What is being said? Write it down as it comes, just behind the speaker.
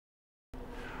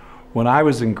When I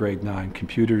was in grade 9,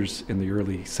 computers in the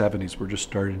early 70s were just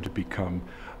starting to become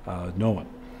known.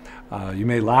 You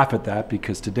may laugh at that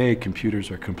because today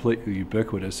computers are completely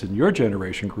ubiquitous, and your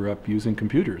generation grew up using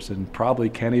computers and probably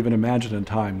can't even imagine a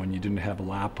time when you didn't have a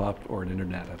laptop or an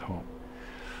internet at home.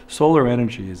 Solar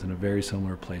energy is in a very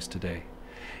similar place today.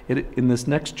 In this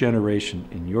next generation,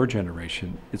 in your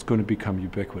generation, it's going to become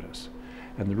ubiquitous.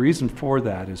 And the reason for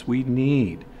that is we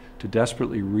need to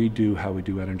desperately redo how we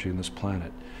do energy on this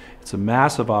planet. It's a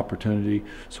massive opportunity,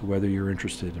 so whether you're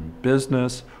interested in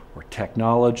business or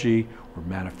technology or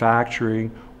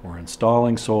manufacturing or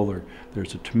installing solar,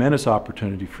 there's a tremendous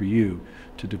opportunity for you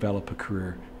to develop a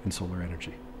career in solar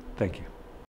energy. Thank you.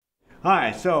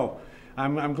 Hi, so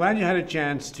I'm glad you had a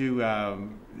chance to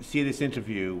see this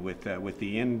interview with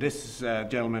Ian. This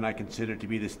gentleman I consider to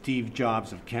be the Steve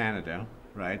Jobs of Canada.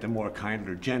 Right, the more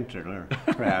kinder, gentler,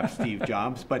 perhaps, Steve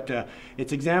Jobs. But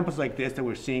it's examples like this that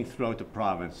we're seeing throughout the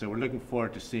province. So we're looking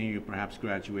forward to seeing you perhaps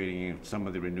graduating in some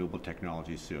of the renewable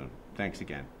technologies soon. Thanks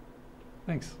again.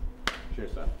 Thanks.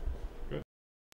 Cheers, son.